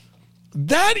 Yeah.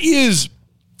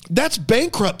 That's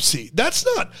bankruptcy. That's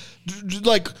not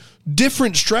like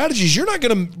different strategies. You're not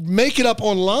going to make it up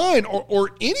online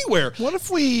or anywhere. What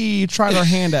if we tried our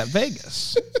hand at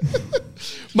Vegas?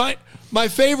 My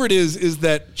favorite is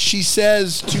that she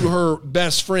says to her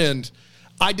best friend,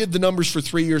 I did the numbers for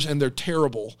 3 years and they're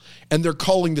terrible. And they're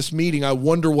calling this meeting. I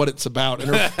wonder what it's about.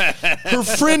 And her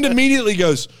friend immediately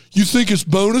goes, you think it's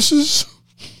bonuses?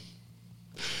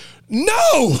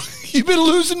 No, you've been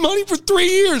losing money for 3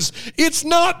 years. It's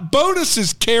not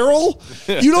bonuses, Carol.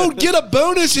 You don't get a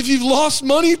bonus if you've lost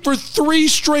money for 3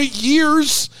 straight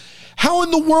years. How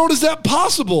in the world is that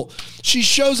possible? She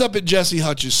shows up at Jesse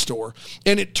Hutch's store,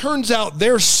 and it turns out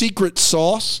their secret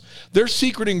sauce, their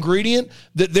secret ingredient,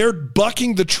 that they're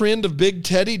bucking the trend of Big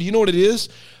Teddy. Do you know what it is?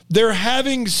 They're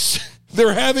having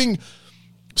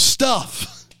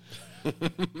stuff.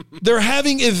 They're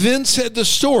having events at the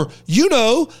store. You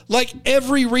know, like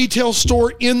every retail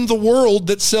store in the world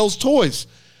that sells toys.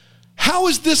 How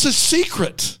is this a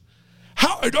secret?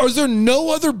 How are there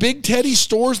no other Big Teddy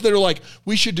stores that are like,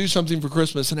 we should do something for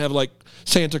Christmas and have like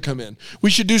Santa come in. We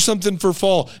should do something for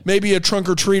fall, maybe a trunk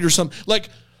or treat or something. Like,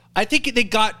 I think they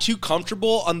got too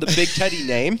comfortable on the Big Teddy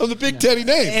name. On the Big Teddy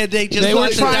name. And they just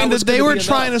they were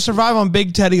trying to survive on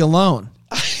Big Teddy alone.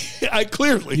 I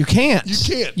clearly. You can't. You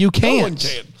can't. You can't. No one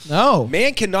can. No.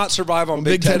 Man cannot survive on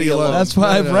Big Teddy alone. That's what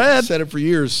I've read. I've said it for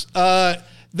years.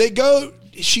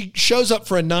 She shows up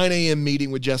for a 9 a.m.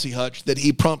 meeting with Jesse Hutch that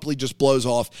he promptly just blows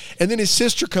off. And then his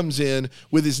sister comes in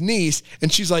with his niece,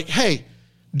 and she's like, hey,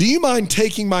 do you mind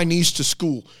taking my niece to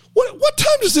school? What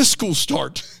time does this school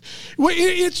start?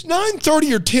 It's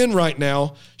 9:30 or 10 right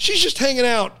now. She's just hanging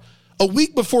out a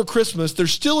week before Christmas. They're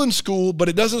still in school, but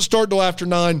it doesn't start till after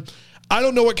 9. I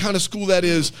don't know what kind of school that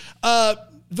is.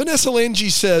 Vanessa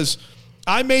Lenges says,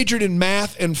 I majored in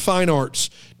math and fine arts.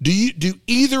 Do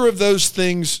either of those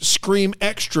things scream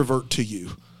extrovert to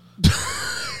you?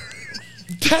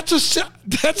 That's a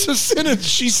sentence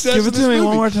she says. Give it to me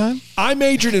one more time. I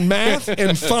majored in math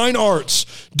and fine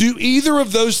arts. Do either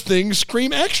of those things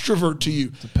scream extrovert to you?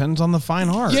 Depends on the fine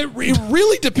art. Yeah, it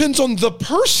really depends on the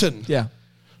person. Yeah.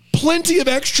 Plenty of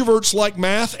extroverts like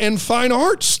math and fine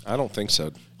arts. I don't think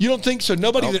so. You don't think so?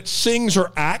 Nobody that sings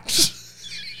or acts?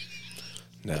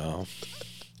 No.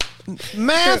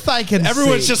 Math, I can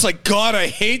Everyone's see. just like, God, I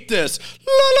hate this.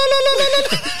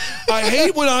 I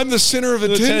hate when I'm the center of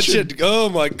attention. Oh,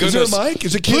 my goodness. Is there a mic?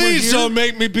 Is it camera Please here? don't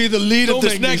make me be the lead of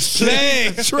this next play.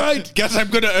 That's right. Guess I'm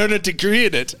going to earn a degree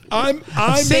in it. I'm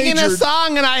singing majored. a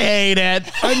song and I hate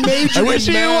it. I majored I wish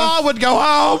in you math. all would go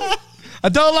home. I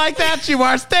don't like that you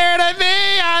are staring at me.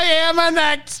 I am an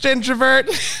ex-introvert.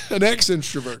 An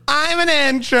ex-introvert. I'm an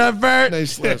introvert.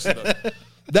 Nice.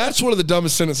 That's one of the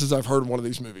dumbest sentences I've heard in one of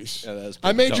these movies. Yeah, that is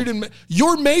I majored in.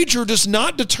 Your major does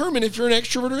not determine if you're an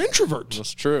extrovert or introvert.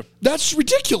 That's true. That's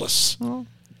ridiculous.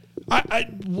 I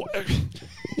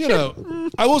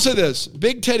will say this: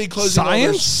 Big Teddy closing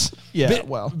Science?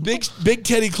 Big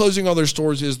Teddy closing all their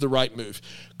stores is the right move.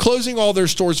 Closing all their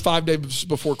stores 5 days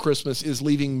before Christmas is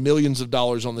leaving millions of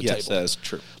dollars on the table. Yes, that is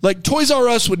true. Like Toys R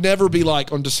Us would never be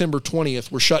like on December 20th,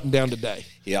 we're shutting down today.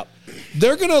 Yep.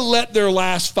 They're going to let their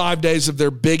last 5 days of their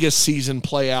biggest season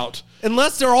play out.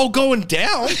 Unless they're all going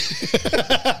down.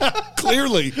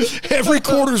 Clearly. Every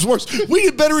quarter's worse. We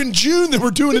did better in June than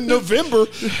we're doing in November.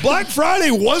 Black Friday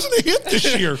wasn't a hit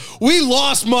this year. We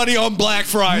lost money on Black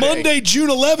Friday. Monday, June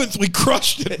 11th, we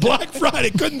crushed it. Black Friday,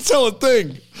 couldn't sell a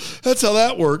thing. That's how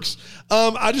that works.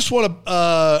 I just want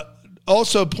to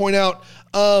also point out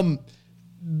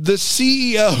the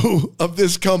CEO of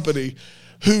this company,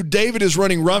 who David is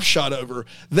running roughshod over,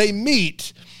 they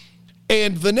meet.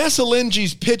 And Vanessa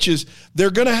Lenges pitches,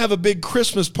 they're going to have a big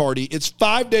Christmas party. It's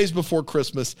 5 days before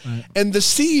Christmas. Right. And the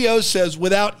CEO says,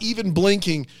 without even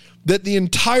blinking, that the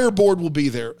entire board will be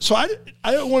there. So I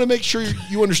want to make sure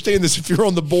you understand this if you're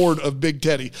on the board of Big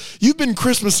Teddy. You've been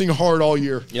Christmasing hard all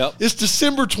year. Yep. It's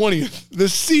December 20th. The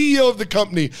CEO of the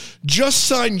company just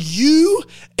signed you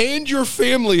and your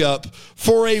family up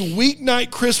for a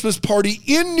weeknight Christmas party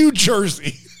in New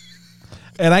Jersey.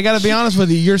 And I got to be honest with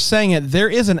you, you're saying it. There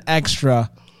is an extra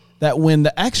that when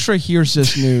the extra hears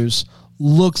this news,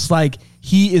 looks like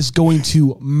he is going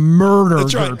to murder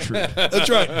Gertrude. That's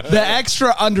right. The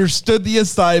extra understood the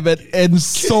assignment and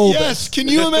sold Yes. it. Can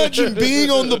you imagine being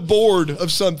on the board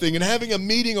of something and having a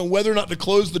meeting on whether or not to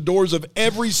close the doors of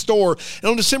every store?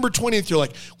 And on December 20th, you're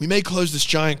like, we may close this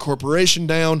giant corporation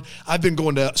down. I've been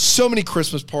going to so many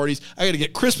Christmas parties. I got to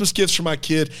get Christmas gifts for my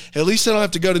kid. At least I don't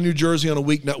have to go to New Jersey on a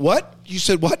weeknight. What? You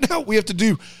said what now? We have to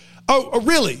do... Oh,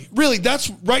 really? Really?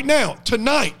 That's right now,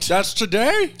 tonight. That's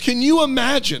today? Can you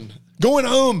imagine going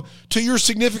home to your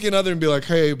significant other and be like,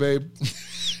 hey, babe,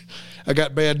 I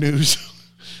got bad news.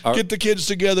 Get the kids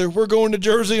together. We're going to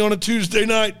Jersey on a Tuesday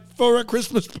night for a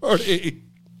Christmas party.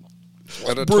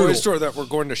 At a toy store that we're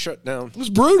going to shut down. It was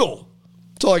brutal.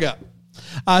 That's all I got.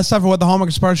 It's time for What the Hallmark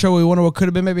is Part Show. We wonder what could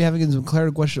have been, maybe having some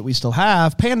clarity question that we still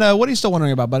have. Panda, what are you still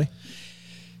wondering about, buddy?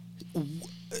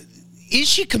 Is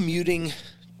she commuting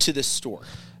to this store?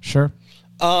 Sure.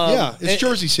 Yeah, it's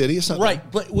Jersey City. It's not right.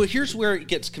 But here's where it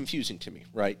gets confusing to me,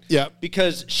 right? Yeah.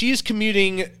 Because she is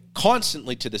commuting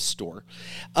constantly to this store.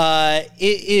 It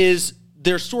is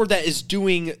their store that is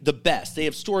doing the best. They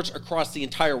have stores across the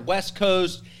entire West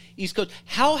Coast, East Coast.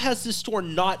 How has this store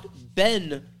not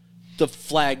been the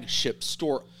flagship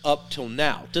store up till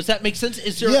now? Does that make sense?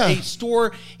 Is there a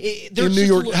store in New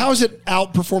York? How is it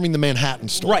outperforming the Manhattan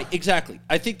store? Right, exactly.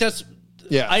 I think that's...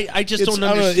 Yeah. I just don't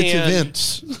understand.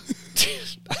 It's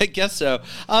events. I guess so.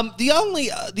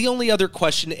 The only other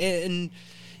question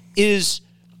is,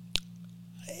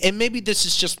 and maybe this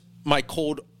is just my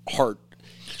cold heart,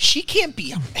 she can't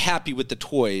be happy with the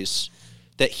toys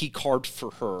that he carved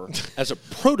for her as a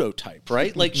prototype,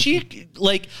 right? Now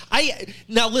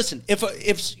listen,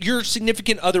 if your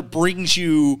significant other brings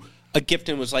you a gift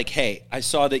and was like, hey, I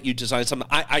saw that you designed something,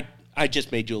 I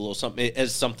just made you a little something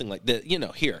as something like that,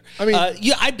 here. I mean,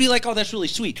 I'd be like, oh, that's really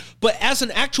sweet. But as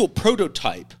an actual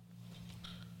prototype,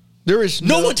 there is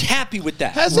no one's happy with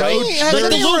that. Has right?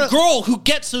 any The little girl who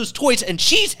gets those toys and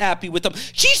she's happy with them.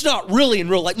 She's not really in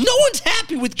real life. No one's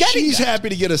happy with getting She's that. happy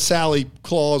to get a Sally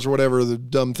Claus or whatever the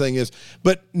dumb thing is.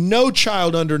 But no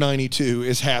child under 92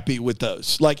 is happy with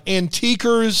those. Like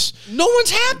antiquers. No one's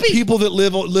happy. People that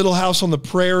live on Little House on the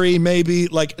Prairie, maybe.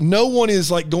 Like no one is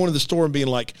like going to the store and being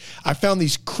like, I found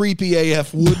these creepy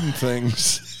AF wooden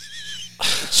things.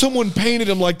 Someone painted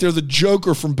them like they're the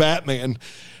Joker from Batman.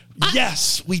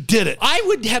 Yes, we did it. I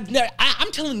would have never.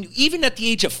 I'm telling you, even at the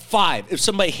age of 5, if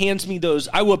somebody hands me those,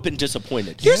 I would have been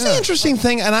disappointed. Here's the interesting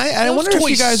thing, and I wonder if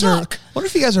you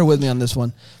guys are with me on this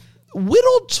one.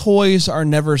 Whittled toys are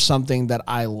never something that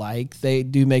I like. They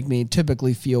do make me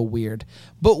typically feel weird.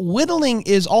 But whittling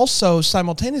is also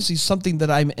simultaneously something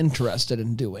that I'm interested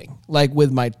in doing, like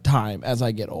with my time as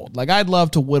I get old. Like I'd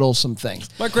love to whittle some things.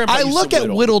 My grandpa I used look to at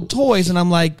whittle. whittled toys and I'm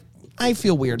like, I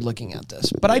feel weird looking at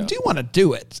this, but I do want to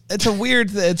do it. It's a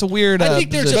weird. I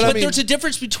think there's a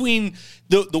difference between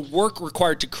the work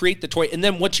required to create the toy and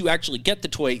then once you actually get the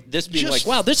toy, this being like,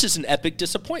 wow, this is an epic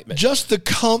disappointment. Just the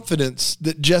confidence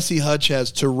that Jesse Hutch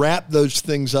has to wrap those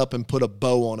things up and put a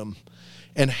bow on them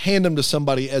and hand them to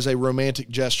somebody as a romantic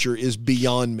gesture is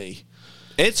beyond me.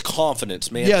 It's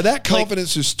confidence, man. Yeah, that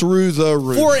confidence is through the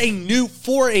roof.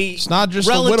 It's not just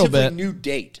a little bit. New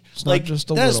date. It's not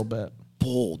just a little bit.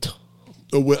 Bold.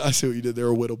 I see what you did there.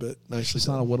 A little bit. Nicely It's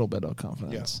done. not a little bit of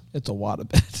confidence. Yeah. It's a lot of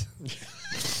bit.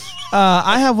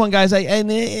 I have one, guys.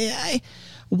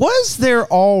 Was there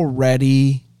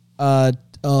already a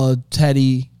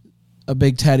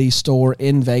big Teddy store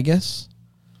in Vegas?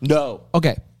 No.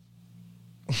 Okay.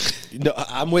 No,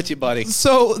 I'm with you, buddy.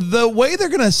 So the way they're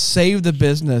going to save the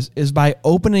business is by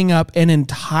opening up an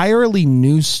entirely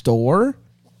new store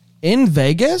in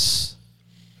Vegas.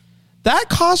 That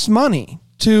costs money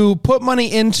to put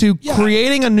money into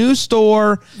creating a new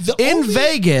store in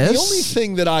Vegas. The only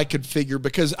thing that I could figure,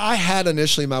 because I had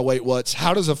initially my wait,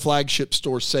 how does a flagship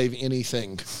store save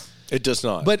anything? It does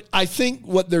not. But I think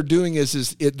what they're doing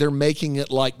is they're making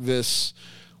it like this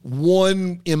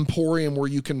one emporium where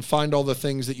you can find all the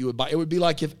things that you would buy. It would be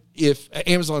like if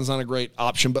Amazon's not a great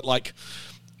option, but like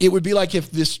it would be like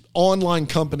if this online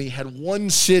company had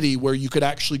one city where you could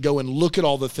actually go and look at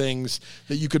all the things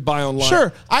that you could buy online.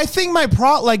 Sure. I think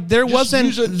there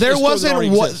wasn't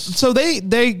so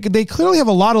they clearly have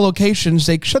a lot of locations.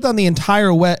 They shut down the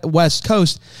entire West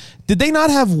Coast. Did they not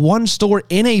have one store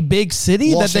in a big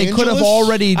city Los that they could have Angeles?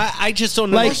 already? I just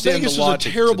don't understand Vegas the was a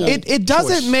logic. terrible It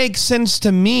doesn't choice. make sense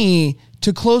to me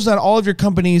to close down all of your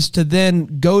companies to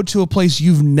then go to a place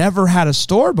you've never had a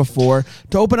store before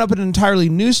to open up an entirely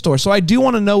new store. So I do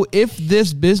want to know if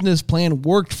this business plan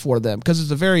worked for them, because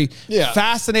it's a very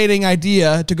fascinating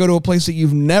idea to go to a place that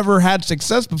you've never had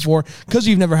success before because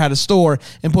you've never had a store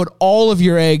and put all of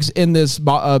your eggs in this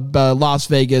Las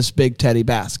Vegas Big Teddy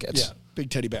basket. Yeah, Big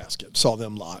Teddy basket. Saw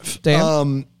them live.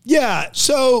 Dan?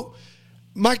 So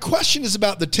my question is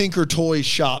about the Tinker Toys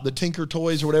shop, the Tinker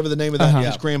Toys or whatever the name of that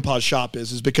his grandpa's shop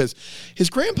is because his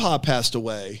grandpa passed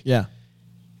away. Yeah.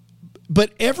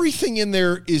 But everything in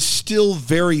there is still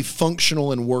very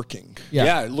functional and working.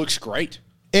 Yeah, it looks great.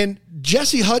 And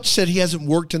Jesse Hutch said he hasn't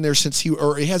worked in there since he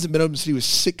hasn't been open since he was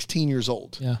 16 years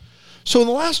old. Yeah. So in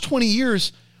the last 20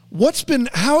 years,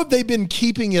 how have they been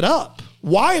keeping it up?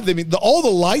 Why have they been, all the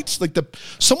lights,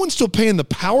 someone's still paying the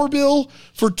power bill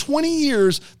for 20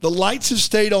 years. The lights have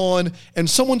stayed on and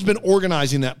someone's been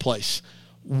organizing that place.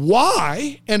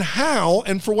 Why and how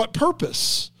and for what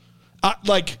purpose? I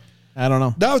don't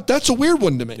know. That's a weird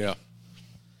one to me. Yeah.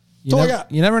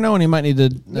 You never know when you might need to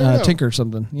tinker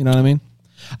something. You know what I mean?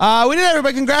 We did,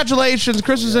 everybody. Congratulations.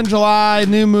 Christmas in July,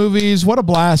 new movies. What a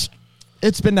blast.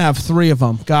 It's been to have 3 of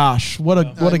them. Gosh, what a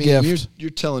gift.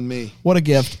 You're telling me. What a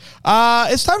gift.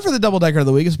 It's time for the Double Decker of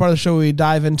the Week. It's part of the show where we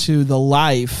dive into the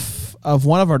life of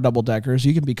one of our double deckers.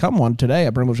 You can become one today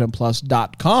at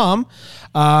BrimGenPlus.com.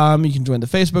 You can join the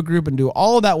Facebook group and do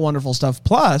all of that wonderful stuff.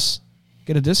 Plus,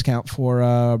 get a discount for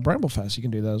Bramblefest. You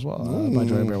can do that as well by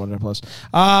joining Bramble Plus.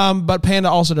 But Panda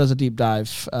also does a deep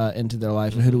dive into their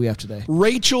life. And who do we have today?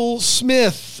 Rachel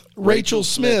Smith. Rachel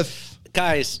Smith.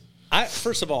 Guys,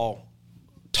 first of all,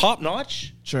 top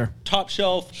notch. Sure. Top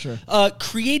shelf. Sure.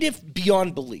 Creative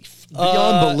beyond belief.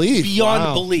 Beyond belief.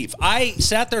 Beyond belief. I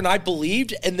sat there and I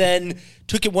believed and then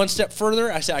took it one step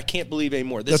further. I said, I can't believe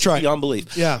anymore. This is beyond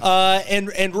belief. Yeah.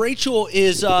 And Rachel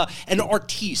is an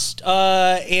artiste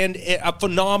and a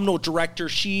phenomenal director.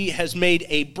 She has made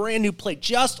a brand new play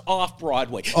just off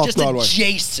Broadway.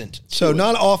 Adjacent. So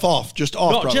not off, just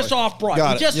off Broadway. No, just off Broadway.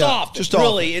 Got it. Just off. Just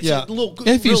really. off. It's a little.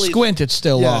 If you squint, it's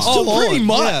still off. Still pretty on.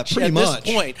 much. Yeah, pretty much. At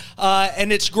this point.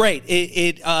 And it's great.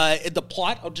 The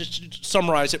plot, I'll just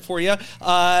summarize it for you.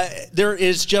 There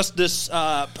is just this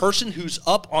person who's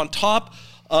up on top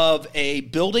of a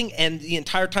building, and the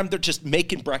entire time they're just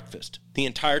making breakfast. The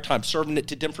entire time, serving it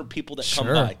to different people that come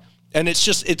by. And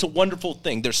it's a wonderful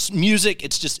thing. There's music.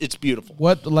 It's beautiful.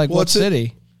 What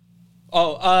city?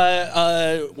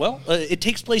 It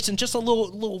takes place in just a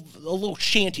little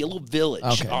shanty, a little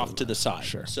village off to the side.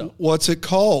 Sure. So what's it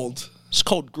called? It's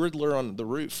called Griddler on the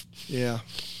Roof. Yeah.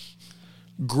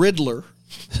 Griddler.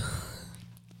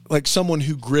 Like someone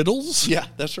who griddles? Yeah,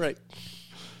 that's right.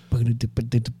 I'm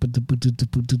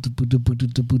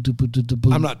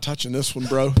not touching this one,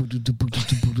 bro.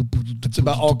 It's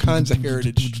about all kinds of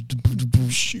heritage.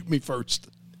 Shoot me first.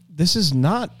 This is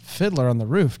not Fiddler on the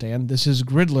Roof, Dan. This is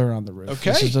Griddler on the Roof.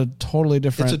 Okay. This is a totally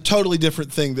different... It's a totally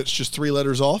different thing that's just 3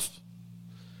 letters off?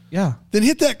 Yeah. Then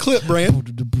hit that clip, Bram.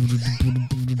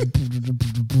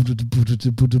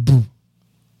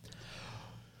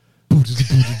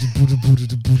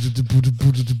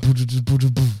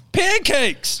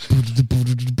 Pancakes.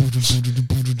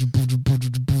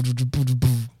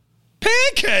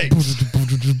 Pancakes.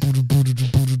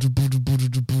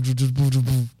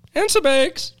 And some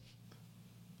eggs.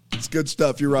 It's good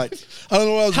stuff. You're right. I don't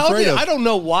know what I was afraid of. I don't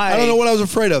know why. I don't know what I was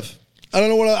afraid of. I don't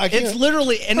know what I can't. It's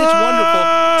literally, and it's wonderful.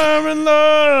 I'm in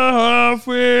love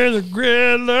with a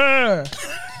griddler.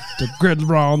 The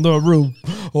griddler on the roof.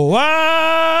 Oh,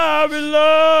 I'm in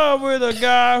love with a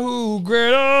guy who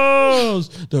griddles.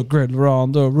 The griddler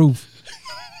on the roof.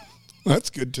 That's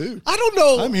good too. I don't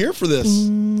know. I'm here for this.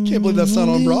 Can't believe that's not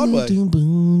on Broadway.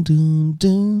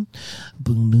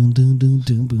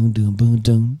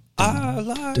 I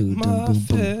like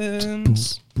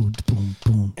muffins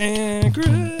and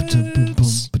grits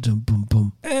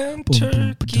and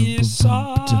turkey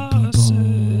sausage.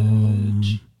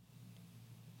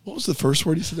 What was the first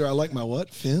word you said there? I like my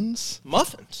what? Fins?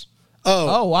 Muffins.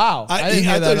 Oh wow. I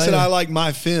thought you said I like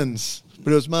my fins.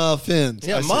 But it was my fins.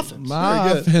 Yeah, muffins.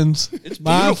 Muffins. It's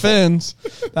muffins.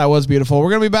 That was beautiful.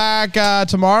 We're going to be back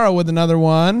tomorrow with another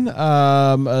one.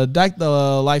 Deck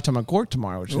the Lifetime on Cork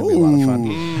tomorrow, which is going to be a lot of fun.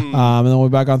 And then we'll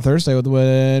be back on Thursday with the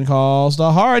Win Calls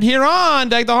the Heart here on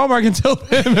Deck the Hallmark. Until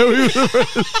then, a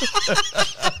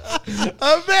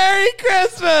Merry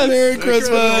Christmas. Merry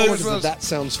Christmas. This is the That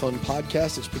Sounds Fun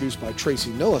podcast. It's produced by Tracy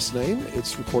Noah's name.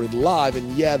 It's recorded live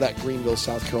in that Greenville,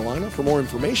 South Carolina. For more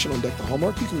information on Deck the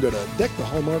Hallmark, you can go to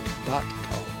deckthehallmark.com.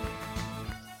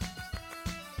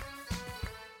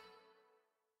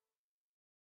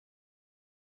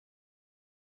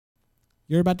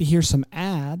 You're about to hear some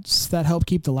ads that help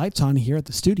keep the lights on here at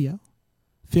the studio.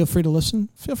 Feel free to listen.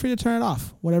 Feel free to turn it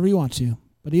off, whatever you want to.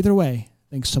 But either way,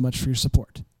 thanks so much for your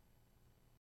support.